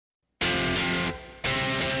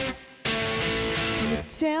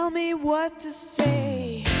tell me what to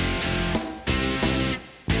say.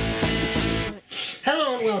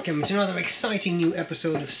 Hello and welcome to another exciting new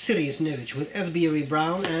episode of Serious Nibbage with S.B.R.E.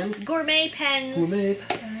 Brown and Gourmet pens. Gourmet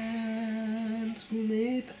Pens.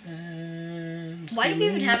 Gourmet Pens. Why do we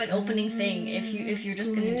even have an opening thing if you're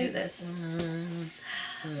just gonna do this?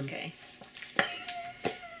 Okay.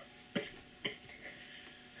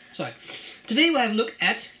 Sorry. Today we'll have a look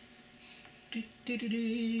at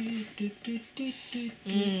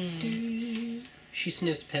She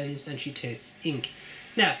sniffs pens and she tastes ink.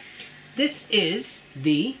 Now, this is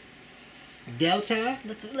the Delta.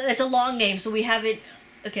 It's a long name, so we have it.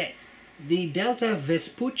 Okay. The Delta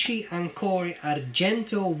Vespucci Encore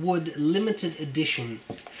Argento Wood Limited Edition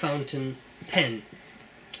Fountain Pen.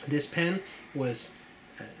 This pen was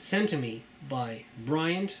sent to me by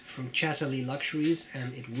Bryant from Chatterley Luxuries,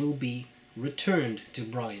 and it will be returned to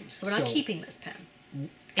Bryant. So we're not keeping this pen.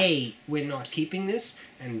 A, we're not keeping this,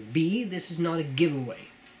 and B, this is not a giveaway.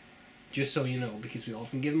 Just so you know, because we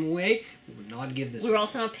often give them away, we would not give this. We were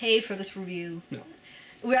also not paid for this review. No.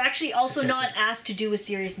 We're actually also not asked to do a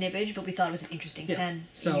serious nibbage, but we thought it was an interesting pen.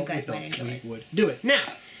 So you guys we might enjoy thought it. we would do it.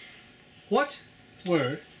 Now, what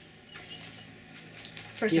were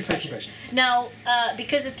First your first impressions. impressions? Now,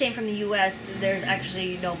 because this came from the U.S., there's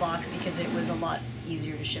actually no box because it was a lot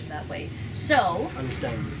easier to ship that way. So,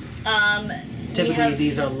 Understandable. we Typically, have,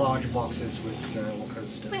 these are large boxes with all kinds of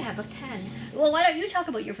stuff. we have a pen. Well, why don't you talk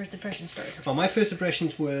about your first impressions first? Well, my first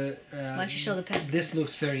impressions were... Why don't you show the pen? This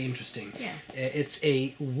looks very interesting. Yeah. It's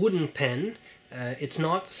a wooden pen. It's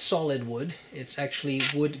not solid wood. It's actually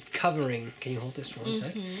wood covering. Can you hold this one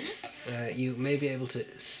sec? You may be able to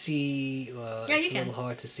see... Yeah, it's you a can. little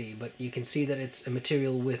hard to see, but you can see that it's a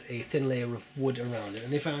material with a thin layer of wood around it.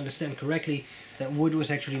 And if I understand correctly, that wood was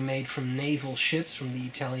actually made from naval ships, from the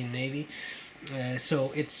Italian Navy.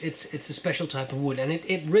 So it's a special type of wood, and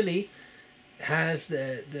it really has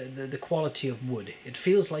the quality of wood. It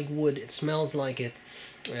feels like wood, it smells like it,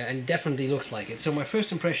 and definitely looks like it. So my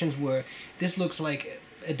first impressions were, this looks like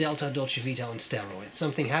a Delta Dolce Vita on steroids.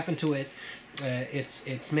 Something happened to it.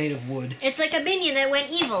 It's made of wood. It's like a minion that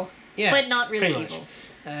went evil, Yeah, but not really pretty much. evil.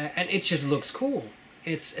 And it just looks cool.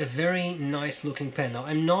 It's a very nice looking pen. Now,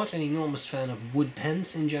 I'm not an enormous fan of wood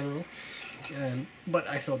pens in general, but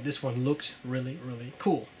I thought this one looked really, really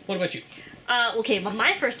cool. What about you? Okay, but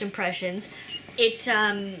my first impressions, it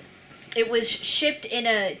was shipped in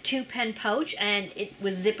a 2-pen pouch and it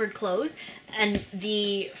was zippered closed. And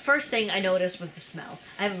the first thing I noticed was the smell.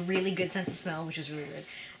 I have a really good sense of smell, which is really good.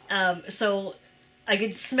 So I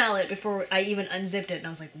could smell it before I even unzipped it, and I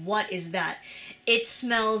was like, "What is that?" It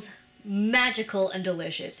smells magical and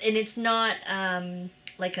delicious, and it's not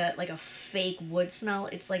like a fake wood smell.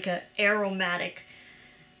 It's like a aromatic,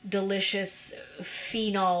 delicious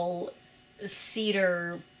phenol,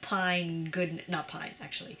 cedar, pine, not pine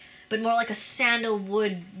actually, but more like a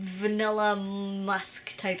sandalwood, vanilla,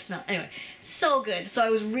 musk type smell. Anyway, so good. So I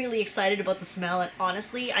was really excited about the smell, and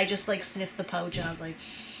honestly, I just like sniffed the pouch and I was like,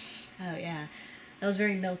 oh yeah, that was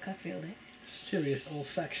very Mel Cuckfield, eh? Serious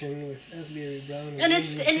olfaction with S.B.R.E. Brown. And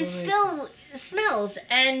it still smells,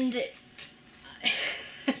 and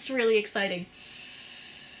it's really exciting.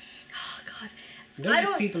 Oh God. Don't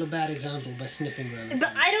give people a bad example by sniffing around.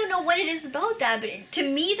 But I don't know what it is about that, but to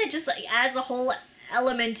me that just like adds a whole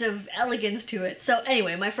element of elegance to it. So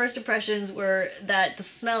anyway, my first impressions were that the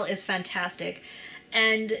smell is fantastic,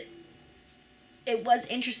 and it was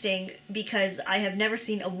interesting because I have never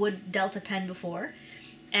seen a wood Delta pen before,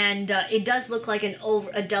 and it does look like a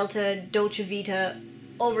Delta Dolce Vita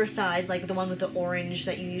oversized, like the one with the orange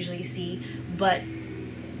that you usually see, but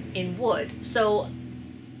in wood. So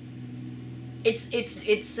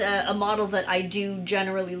it's a model that I do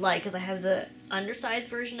generally like, because I have the undersized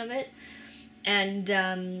version of it, and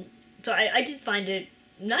so I did find it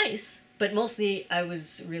nice, but mostly I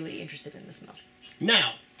was really interested in the smell.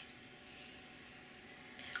 Now,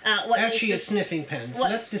 as she is sniffing pens,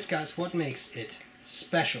 let's discuss what makes it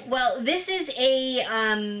special. Well, this is a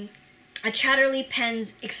Chatterley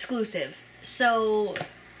Pens exclusive, so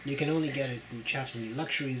you can only get it from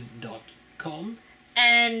ChatterleyLuxuries.com.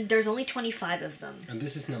 And there's only 25 of them. And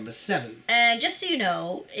this is number 7. And just so you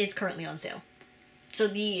know, it's currently on sale. So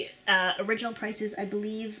the original price is, I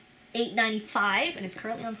believe, $8.95, and it's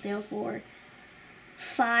currently on sale for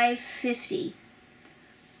 $5.50.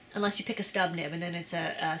 Unless you pick a stub nib, and then it's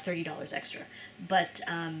 $30 extra. But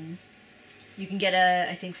you can get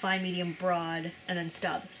I think, fine, medium, broad, and then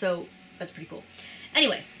stub. So that's pretty cool.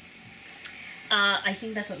 Anyway, I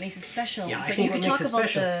think that's what makes it special. Yeah, I but think you what could makes talk it about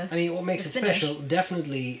special. the I mean, what makes the it finish. special?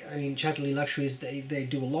 Definitely. I mean, Chatterley Luxuries. They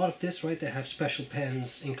do a lot of this, right? They have special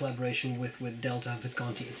pens in collaboration with Delta,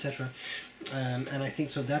 Visconti, etc. And I think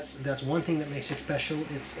so. That's one thing that makes it special.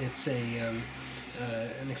 It's a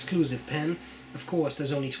an exclusive pen. Of course,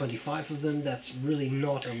 there's only 25 of them. That's really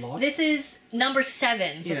not a lot. This is number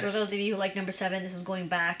 7. So Yes. for those of you who like number 7, this is going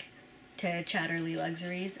back to Chatterley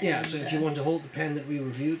Luxuries. Yeah, and, so if you want to hold the pen that we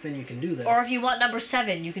reviewed, then you can do that. or if you want number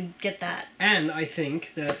 7, you can get that. And I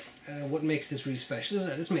think that what makes this really special is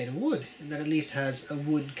that it's made of wood, and that at least has a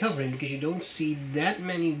wood covering, because you don't see that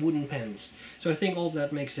many wooden pens. So I think all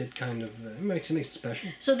that makes it kind of makes it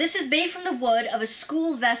special. So this is made from the wood of a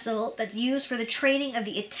school vessel that's used for the training of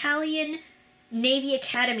the Italian Navy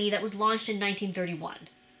Academy that was launched in 1931.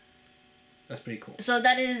 That's pretty cool. So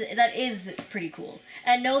that is pretty cool.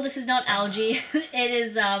 And no, this is not algae. It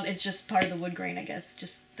is it's just part of the wood grain, I guess,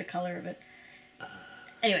 just the color of it.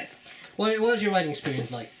 Anyway, What was your writing experience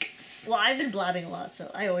like? well, I've been blabbing a lot, so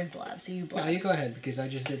I always blab. So you blab. No, you go ahead, because I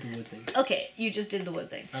just did the wood thing. Okay, you just did the wood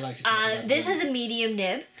thing. I like to talk about This wood. has a medium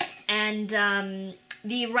nib, and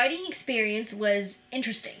the writing experience was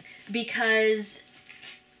interesting because,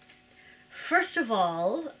 first of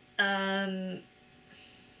all,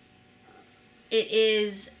 it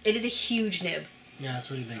is a huge nib. Yeah,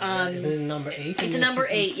 it's really big. Isn't it number 8? It's a number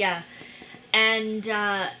 8, yeah, and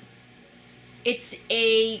it's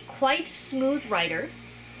a quite smooth writer,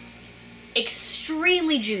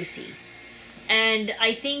 extremely juicy. And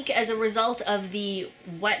I think as a result of the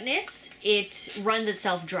wetness, it runs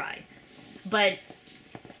itself dry. But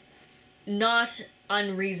not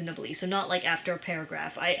unreasonably. So not like after a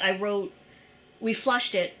paragraph. We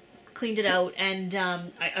flushed it, cleaned it out, and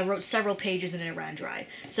I wrote several pages and then it ran dry.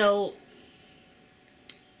 So,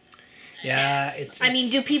 Yeah, I mean,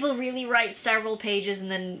 do people really write several pages and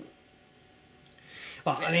then...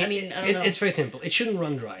 Well, I mean, I don't know. it's very simple. It shouldn't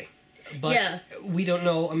run dry. But Yeah. we don't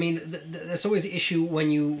know. I mean, that's always the issue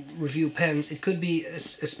when you review pens. It could be a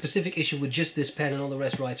specific issue with just this pen and all the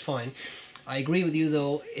rest writes fine. I agree with you,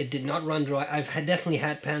 though. It did not run dry. I've definitely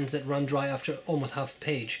had pens that run dry after almost half a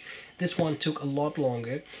page. This one took a lot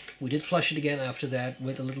longer. We did flush it again after that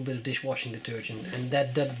with a little bit of dishwashing detergent, and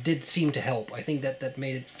that did seem to help. I think that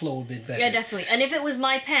made it flow a bit better. Yeah, definitely. And if it was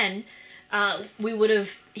my pen, we would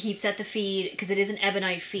have heat set the feed, because it is an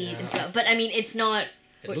ebonite feed and stuff. But I mean, it's not...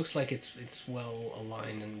 It looks like it's well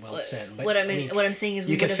aligned and well set. But what I'm saying is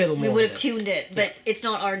you can fiddle we more would with have it. tuned it, but Yeah. it's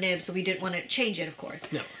not our nib, so we didn't want to change it, of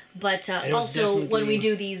course. No. But was also, when we definitely-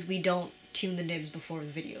 do these, we don't tune the nibs before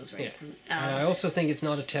the videos, right? Yeah. So, And I also think it's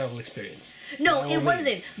not a terrible experience. no, by all it means.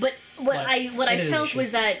 wasn't. But what But I it is an felt issue.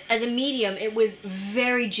 was that as a medium, it was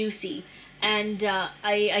very juicy, and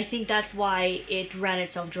I think that's why it ran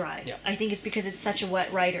itself dry. Yeah. I think it's because it's such a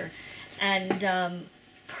wet writer, and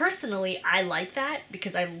personally, I like that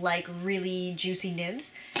because I like really juicy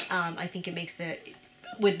nibs. I think it makes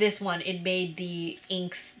with this one, it made the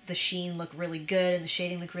inks, the sheen look really good and the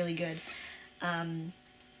shading look really good.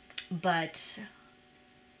 But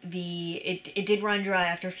it did run dry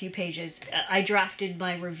after a few pages. I drafted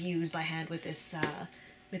my reviews by hand with this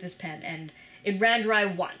pen, and it ran dry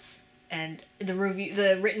once. And the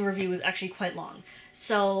written review was actually quite long.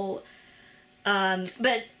 So,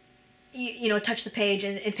 but you know, touched the page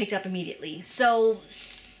and it picked up immediately. So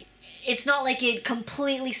it's not like it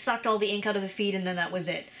completely sucked all the ink out of the feed and then that was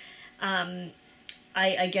it.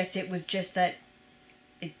 I guess it was just that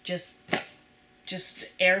it just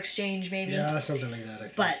air exchange maybe. Yeah, something like that, I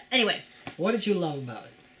think. But anyway, What did you love about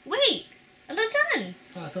it? wait, I'm not done.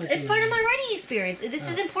 Oh, I thought It's you part were- of my writing experience. This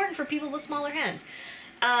is important for people with smaller hands.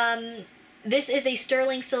 This is a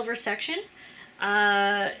sterling silver section.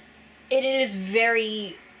 It is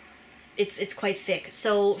very... It's quite thick.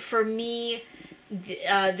 So for me,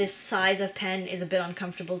 this size of pen is a bit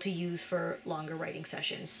uncomfortable to use for longer writing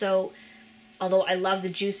sessions. So although I love the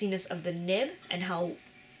juiciness of the nib and how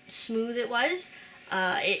smooth it was,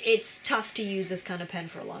 it's tough to use this kind of pen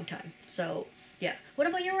for a long time. So yeah. What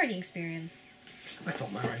about your writing experience? I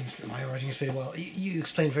thought my writing is pretty well. You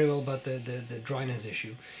explained very well about the dryness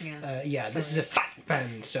issue. Yeah. This is a fat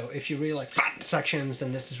pen, so if you really like fat sections,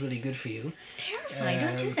 then this is really good for you. It's terrifying.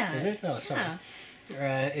 Don't do that. Is it? No, sorry.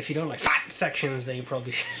 Yeah. If you don't like fat sections, then you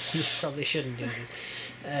probably shouldn't do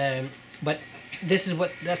this. But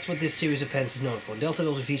that's what this series of pens is known for. Delta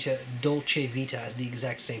Dolce Vita is the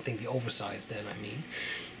exact same thing. The oversized, then I mean,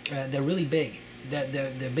 they're really big.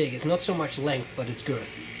 They're big. It's not so much length, but it's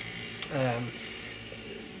girth.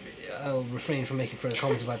 I'll refrain from making further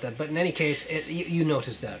comments about that. But in any case, you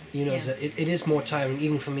notice that. You notice that it is more tiring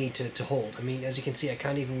even for me to hold. I mean, as you can see, I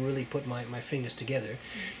can't even really put my fingers together.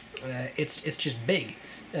 It's just big.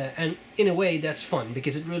 And in a way that's fun,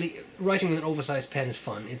 because it really, writing with an oversized pen is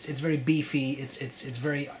fun. It's very beefy, it's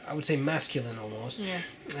very, I would say, masculine almost. Yeah.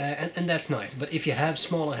 And that's nice. But if you have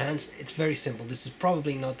smaller hands, it's very simple. This is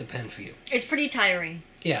probably not the pen for you. It's pretty tiring.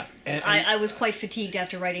 Yeah. And I was quite fatigued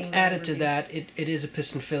after writing. Added to that, it is a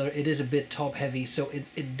piston filler. It is a bit top heavy, so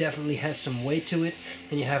it definitely has some weight to it.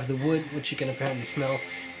 And you have the wood, which you can apparently smell.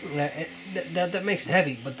 That makes it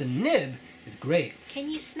heavy. But the nib is great. Can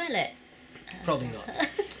you smell it? Probably not.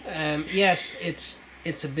 Yes,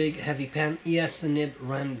 it's a big heavy pen. Yes, the nib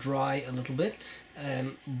ran dry a little bit,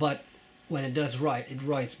 but when it does write, it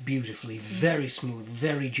writes beautifully, very smooth,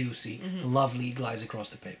 very juicy, lovely. It glides across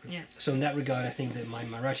the paper. Yeah. So in that regard, I think that my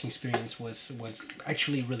writing experience was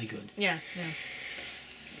actually really good. Yeah.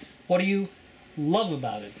 What do you love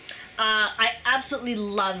about it? I absolutely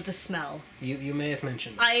love the smell. You may have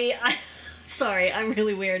mentioned. I sorry, I'm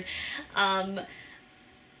really weird.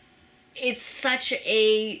 It's such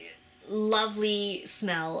a lovely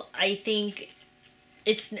smell. I think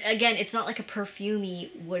it's not like a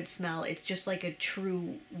perfumey wood smell. It's just like a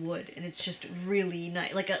true wood, and it's just really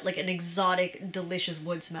nice, like an exotic, delicious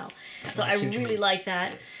wood smell. So I really like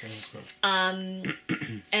that. And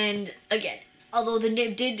again, although the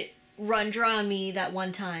nib did run dry on me that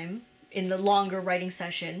one time in the longer writing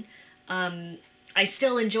session, I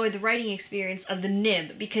still enjoy the writing experience of the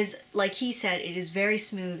nib, because, like he said, it is very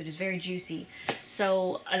smooth, it is very juicy.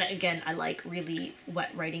 So, and again, I like really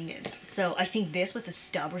wet writing nibs. So I think this with a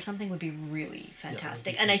stub or something would be really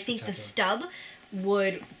fantastic. And I think the stub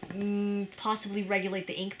would possibly regulate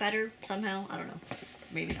the ink better somehow. I don't know.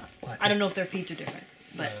 Maybe not. Well, I don't know if their feeds are different.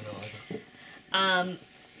 But, I don't know.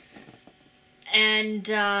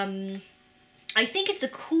 And I think it's a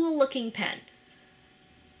cool looking pen.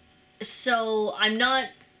 So I'm not.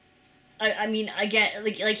 I mean, again,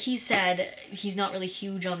 like he said, he's not really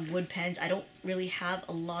huge on wood pens. I don't really have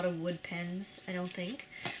a lot of wood pens. I don't think.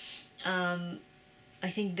 I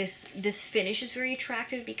think this finish is very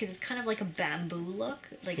attractive because it's kind of like a bamboo look,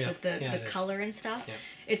 like with the color and stuff. Yeah.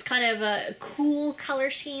 It's kind of a cool color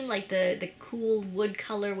scheme, like the cool wood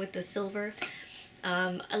color with the silver.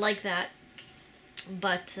 I like that,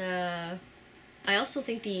 but. I also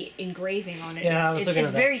think the engraving on it it's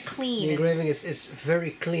very clean. The engraving is very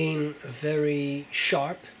clean, very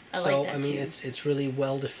sharp. I mean, it's really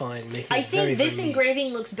well defined. I think this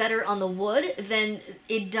engraving looks better on the wood than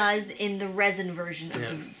it does in the resin version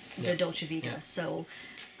of the Dolce Vita. Yeah. So,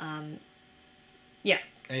 yeah.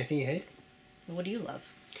 Anything you hate? What do you love?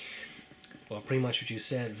 Well, pretty much what you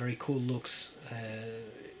said. Very cool looks.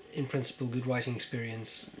 In principle, good writing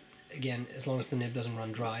experience. Again, as long as the nib doesn't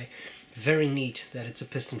run dry. Very neat that it's a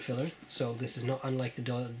piston filler, so this is not unlike the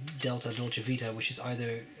Delta Dolce Vita, which is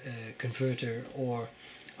either a converter or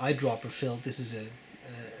eyedropper filled. This is a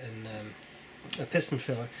piston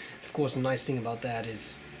filler. Of course, the nice thing about that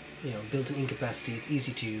is, built-in ink capacity. It's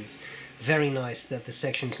easy to use. Very nice that the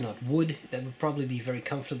section's not wood. That would probably be very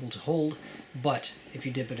comfortable to hold, but if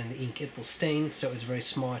you dip it in the ink, it will stain. So it's very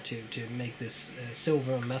smart to make this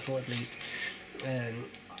silver or metal at least.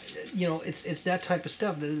 It's that type of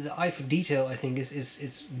stuff. The eye for detail, I think,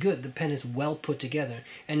 is good. The pen is well put together,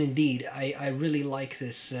 and indeed, I really like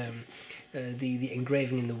this. The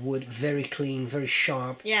engraving in the wood, very clean, very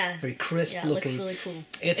sharp, very crisp looking. It looks really cool.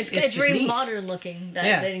 It's very neat. modern looking.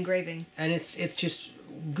 That engraving, and it's just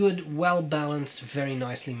good, well balanced, very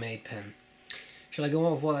nicely made pen. Shall I go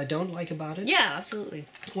on with what I don't like about it? Yeah, absolutely.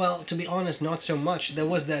 Well, to be honest, not so much. There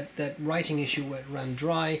was that writing issue where it ran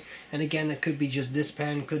dry, and again, that could be just this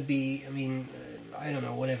pen, could be, I don't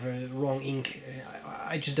know, whatever, wrong ink.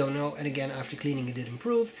 I just don't know. And again, after cleaning, it did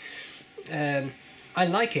improve. I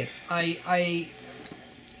like it. I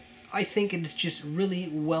think it's just really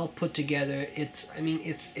well put together. It's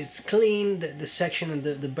clean. The section and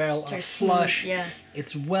the barrel are flush. Yeah.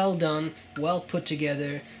 It's well done, well put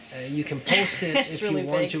together. You can post it if really you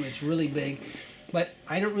want big. to. It's really big. But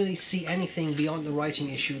I don't really see anything beyond the writing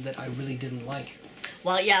issue that I really didn't like.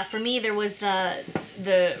 Well, yeah, for me there was the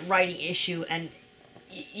writing issue, and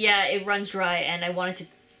yeah, it runs dry, and I wanted to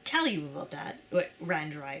tell you about that. It ran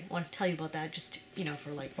dry. I wanted to tell you about that, just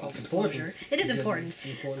for like full disclosure. It is important.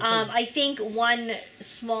 I think one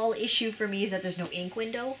small issue for me is that there's no ink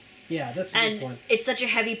window. Yeah, that's a good point. And it's such a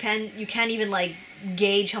heavy pen, you can't even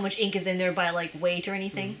gauge how much ink is in there by weight or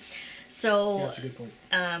anything. So yeah, that's a good point.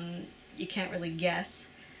 You can't really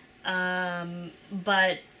guess.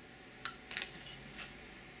 But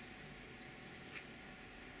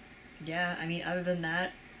yeah, other than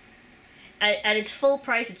that, at its full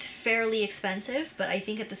price, it's fairly expensive, but I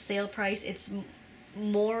think at the sale price, it's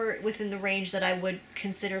more within the range that I would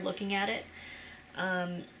consider looking at it.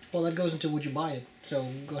 Well, that goes into would you buy it,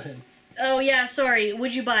 so go ahead. Oh yeah, sorry.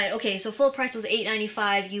 Would you buy it? Okay, so full price was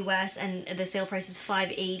 $8.95 US, and the sale price is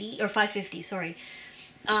 $5.80 or $5.50. Sorry.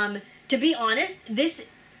 To be honest,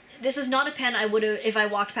 this is not a pen I would have, if I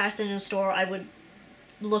walked past it in a store, I would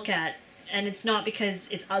look at. And it's not because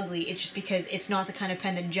it's ugly. It's just because it's not the kind of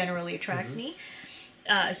pen that generally attracts me.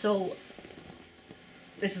 So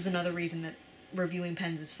this is another reason that reviewing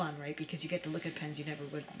pens is fun, right? Because you get to look at pens you never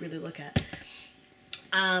would really look at.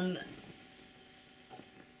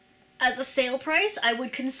 At the sale price, I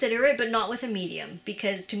would consider it, but not with a medium,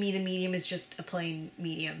 because to me the medium is just a plain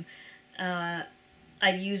medium.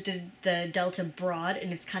 I've used the Delta Broad,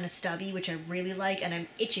 and it's kind of stubby, which I really like, and I'm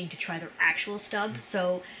itching to try their actual stub,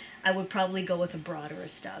 so I would probably go with a Broad or a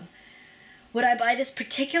stub. Would I buy this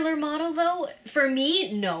particular model, though? For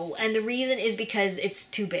me, no, and the reason is because it's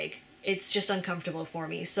too big. It's just uncomfortable for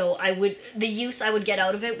me, so the use I would get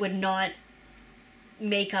out of it would not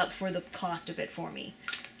make up for the cost of it for me.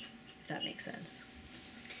 That makes sense.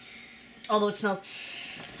 Although it smells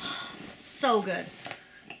so good.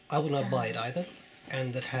 I will not buy it either,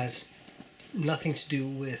 and that has nothing to do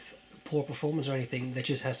with poor performance or anything. That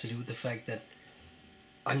just has to do with the fact that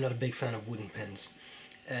I'm not a big fan of wooden pens.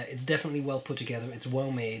 It's definitely well put together, it's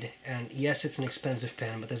well made, and yes, it's an expensive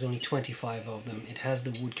pen, but there's only 25 of them. It has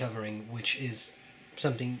the wood covering, which is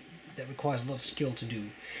something that requires a lot of skill to do.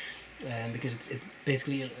 Because it's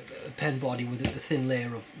basically a pen body with a thin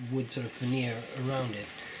layer of wood sort of veneer around it.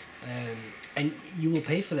 And you will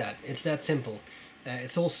pay for that. It's that simple.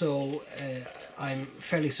 It's also, I'm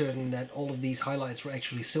fairly certain that all of these highlights were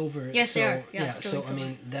actually silver. Yes, they are. Yeah, so I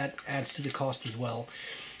mean, that adds to the cost as well.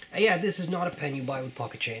 Yeah, this is not a pen you buy with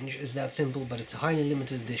pocket change. It's that simple, but it's a highly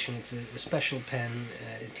limited edition. It's a special pen.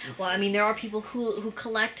 Well, I mean, there are people who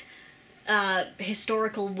collect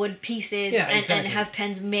historical wood pieces and have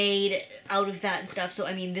pens made out of that and stuff. So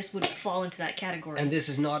I mean, this would fall into that category. And this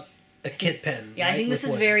is not a kit pen. Yeah, right? I think this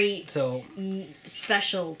is very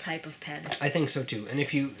special type of pen. I think so too. And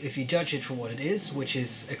if you judge it for what it is, which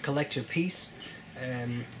is a collector piece,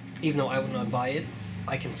 even though I would not buy it,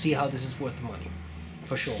 I can see how this is worth the money,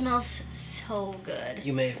 for sure. It smells so good.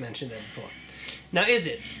 You may have mentioned that before. Now, is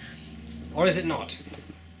it, or is it not?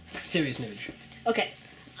 Serious Nibbage. Okay.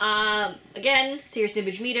 Again, serious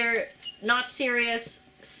Nibbage meter, not serious,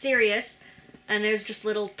 serious, and there's just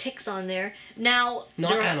little ticks on there. Now,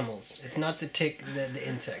 not animals. It's not the tick, the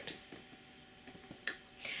insect.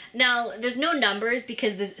 Now, there's no numbers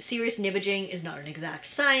because the serious nibbaging is not an exact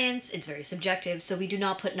science. It's very subjective, so we do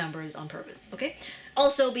not put numbers on purpose, okay?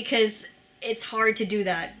 Also, because it's hard to do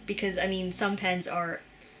that, because, I mean, some pens are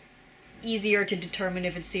easier to determine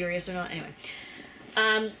if it's serious or not. Anyway.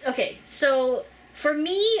 Okay, so for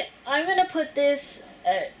me, I'm going to put this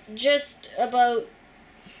just about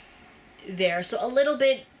there. So a little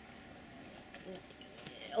bit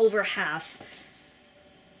over half.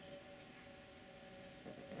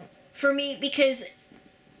 For me, because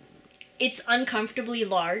it's uncomfortably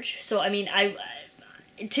large. So, I mean,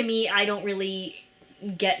 to me, I don't really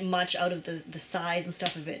get much out of the size and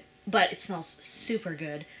stuff of it. But it smells super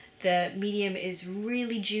good. The medium is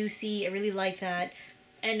really juicy. I really like that.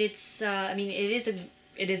 And it's, I mean,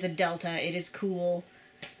 it is a Delta. It is cool.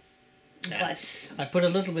 But I put a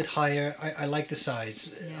little bit higher. I like the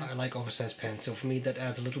size. Yeah. I like oversized pens. So for me, that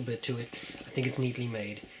adds a little bit to it. I think it's neatly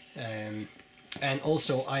made. And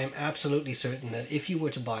also, I am absolutely certain that if you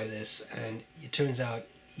were to buy this and it turns out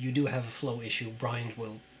you do have a flow issue, Brian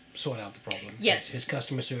will sort out the problem. Yes. His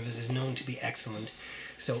customer service is known to be excellent.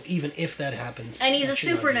 So even if that happens... And he's that a should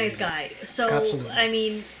not super be nice illegal. guy. So, Absolutely. I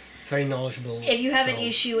mean... Very knowledgeable. If you have an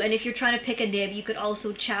issue, and if you're trying to pick a nib, you could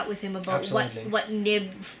also chat with him about what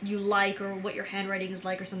nib you like or what your handwriting is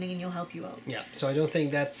like or something, and he'll help you out. Yeah, so I don't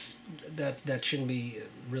think that shouldn't be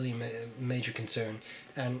really a major concern.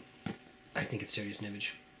 And I think it's serious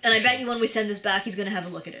Nibbage. And I bet you when we send this back, he's going to have a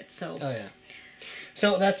look at it. So. Oh, yeah.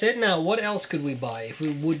 So that's it. Now, what else could we buy if we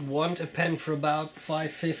would want a pen for about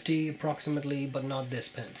 $5.50 approximately, but not this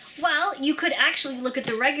pen? Well, you could actually look at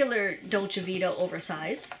the regular Dolce Vita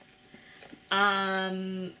oversize.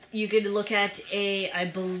 You could look at I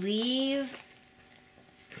believe,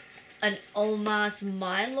 an Olmas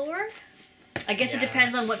Mylor. I guess it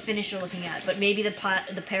depends on what finish you're looking at, but maybe the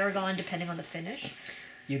Paragon, depending on the finish.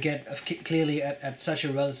 You get clearly at such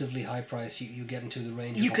a relatively high price, you get into the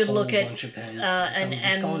range of you a could whole look at bunch of pens. an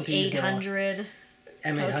Some Viscontis, M800.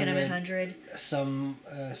 M800, some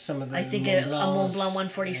of the I think a Mont Blanc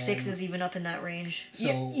 146 is even up in that range.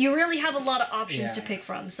 So you really have a lot of options to pick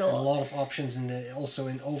from. So a lot of options also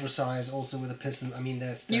in oversize, also with a piston. I mean,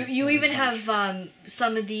 you even have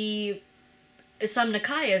some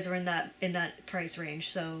Nakayas are in that price range.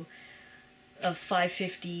 So of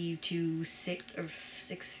 550 to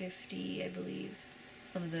 650, I believe.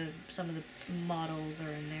 Some of the models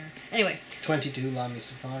are in there. Anyway. 22 Lamy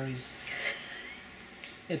Safaris.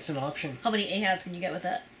 It's an option. How many Ahabs can you get with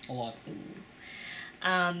that? A lot.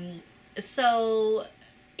 So,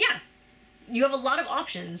 yeah. You have a lot of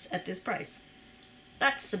options at this price.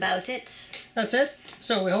 That's about it. That's it.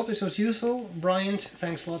 So we hope this was useful. Bryant,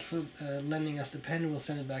 thanks a lot for lending us the pen. We'll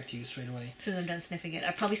send it back to you straight away. As soon as I'm done sniffing it.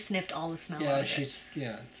 I probably sniffed all the smell out of it.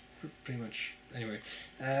 Yeah, it's pretty much... Anyway.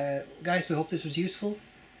 Guys, we hope this was useful.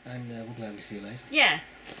 And we'll gladly see you later. Yeah.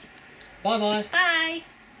 Bye-bye. Bye.